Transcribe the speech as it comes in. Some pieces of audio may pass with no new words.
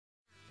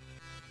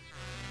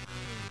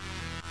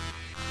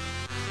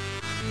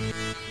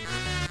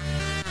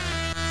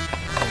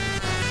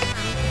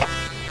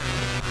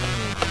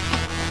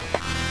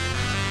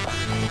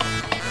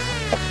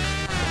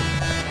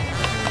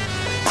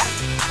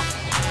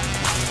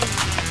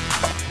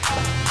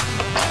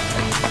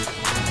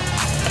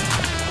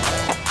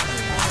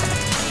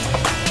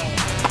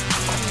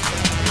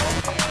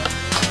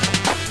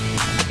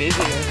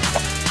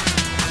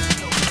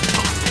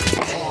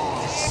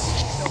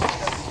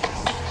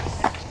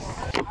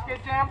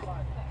camp.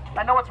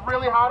 I know it's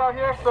really hot out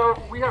here,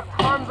 so we have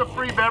tons of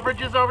free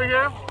beverages over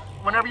here.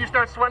 Whenever you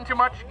start sweating too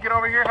much, get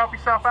over here, help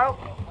yourself out.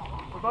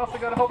 We've also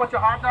got a whole bunch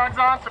of hot dogs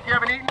on, so if you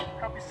haven't eaten,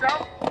 help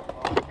yourself.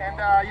 And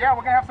yeah,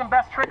 we're gonna have some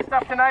best trick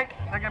stuff tonight.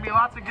 There are gonna be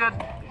lots of good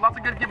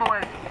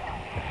giveaways.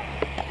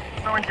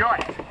 So enjoy.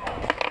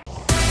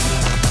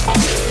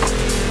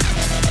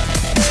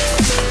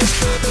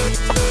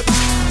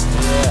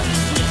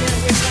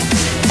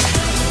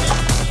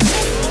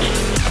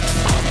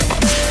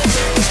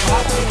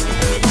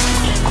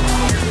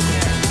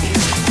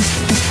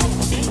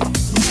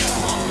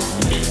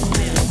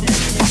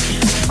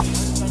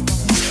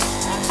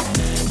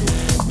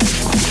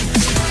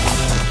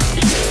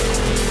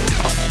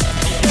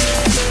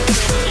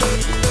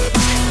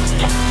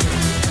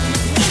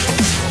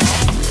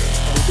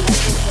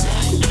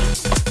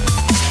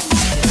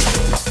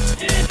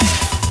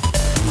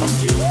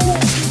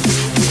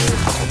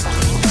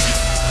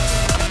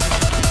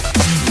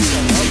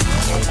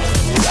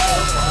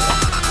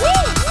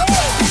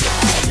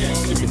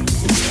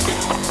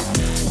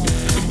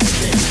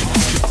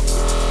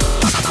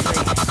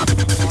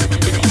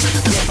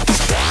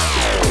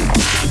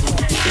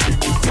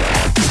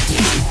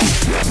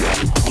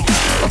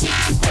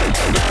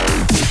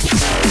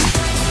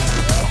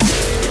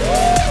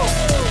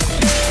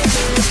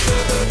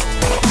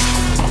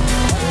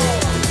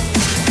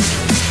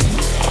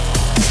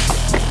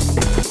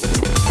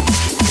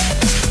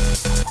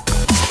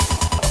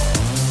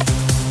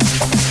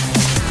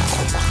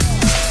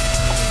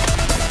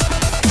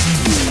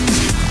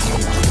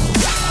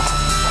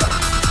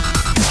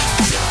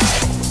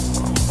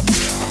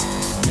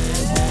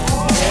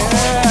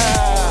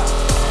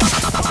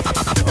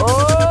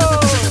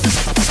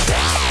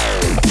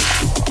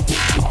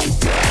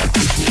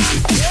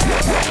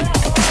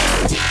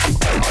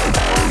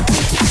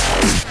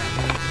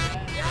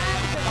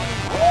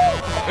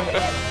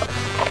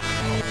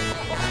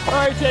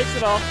 Alright, takes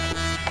it off.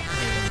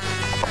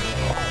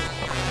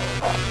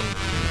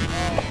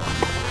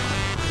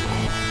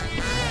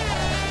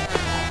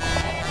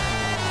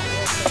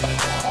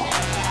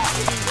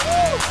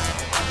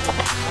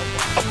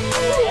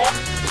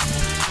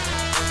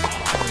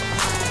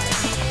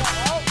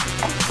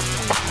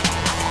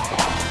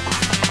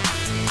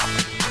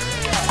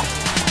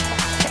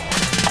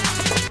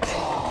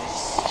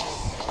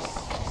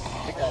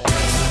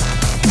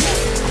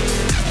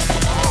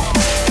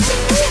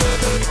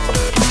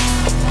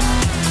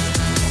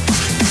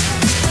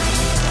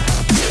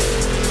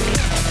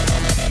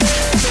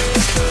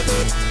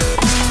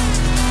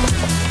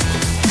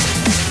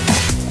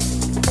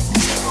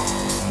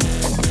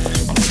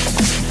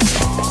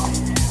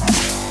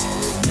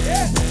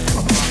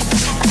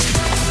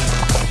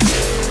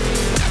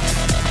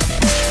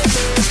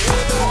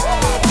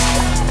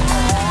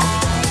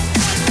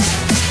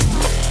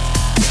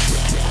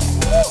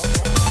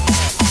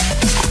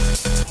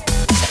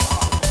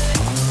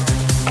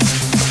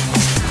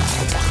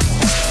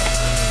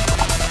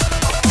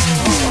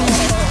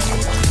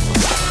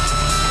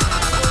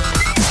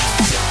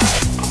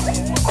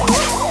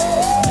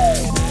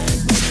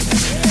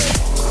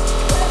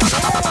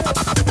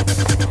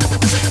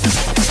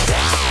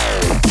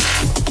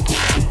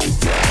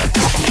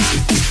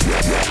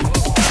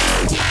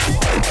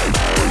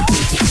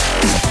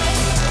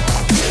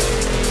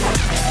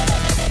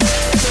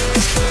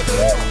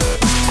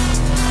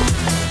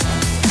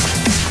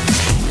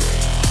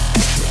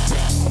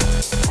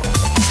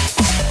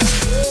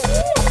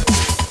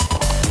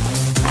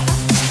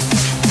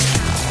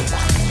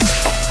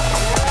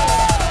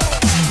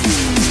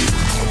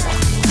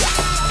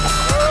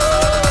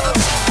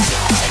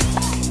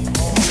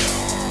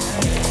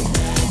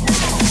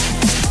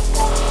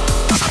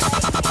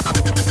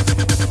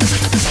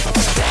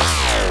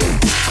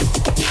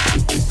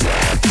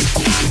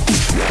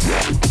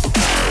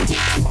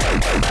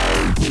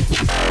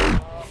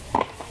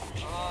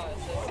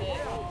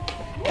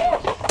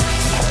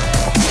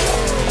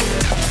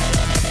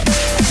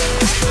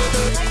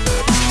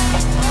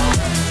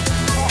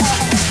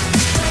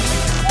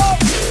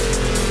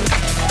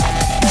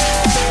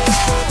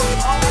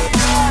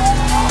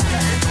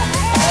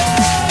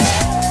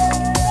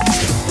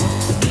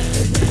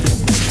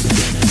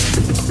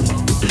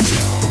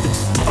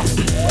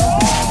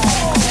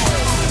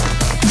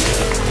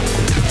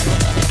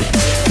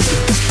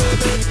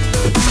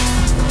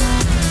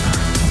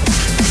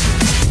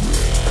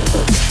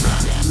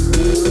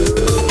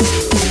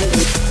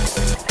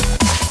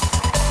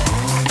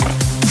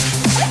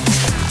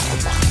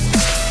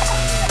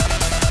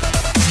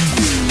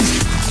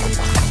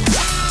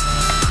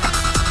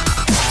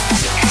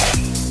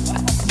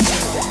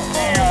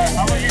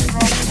 How about you throw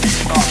the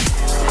beat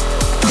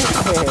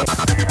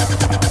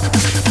on?